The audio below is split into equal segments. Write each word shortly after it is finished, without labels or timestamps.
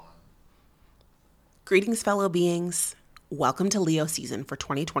Greetings, fellow beings. Welcome to Leo season for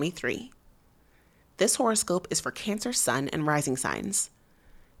 2023. This horoscope is for Cancer, Sun, and Rising signs.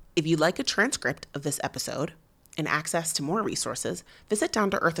 If you'd like a transcript of this episode and access to more resources, visit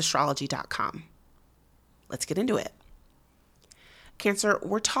downtoearthastrology.com. Let's get into it. Cancer,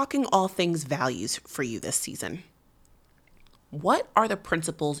 we're talking all things values for you this season. What are the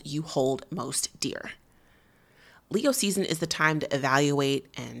principles you hold most dear? Leo season is the time to evaluate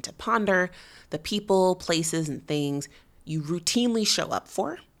and to ponder the people, places, and things you routinely show up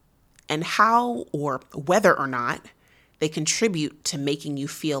for and how or whether or not they contribute to making you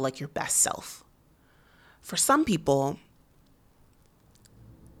feel like your best self. For some people,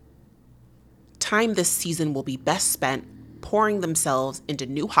 time this season will be best spent pouring themselves into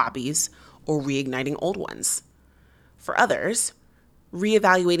new hobbies or reigniting old ones. For others,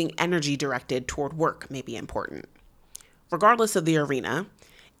 reevaluating energy directed toward work may be important. Regardless of the arena,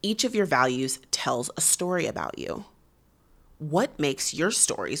 each of your values tells a story about you. What makes your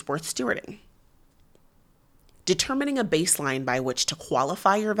stories worth stewarding? Determining a baseline by which to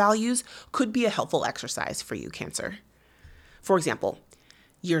qualify your values could be a helpful exercise for you, Cancer. For example,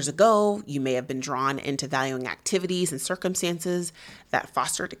 years ago, you may have been drawn into valuing activities and circumstances that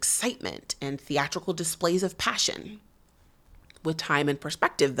fostered excitement and theatrical displays of passion. With time and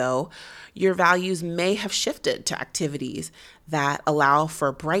perspective, though, your values may have shifted to activities that allow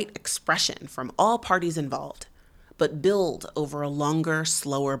for bright expression from all parties involved, but build over a longer,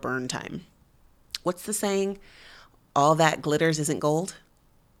 slower burn time. What's the saying? All that glitters isn't gold?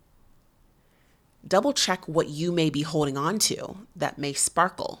 Double check what you may be holding on to that may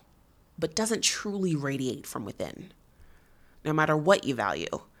sparkle, but doesn't truly radiate from within. No matter what you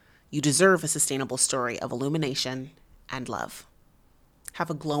value, you deserve a sustainable story of illumination and love. Have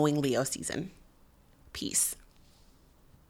a glowing Leo season. Peace.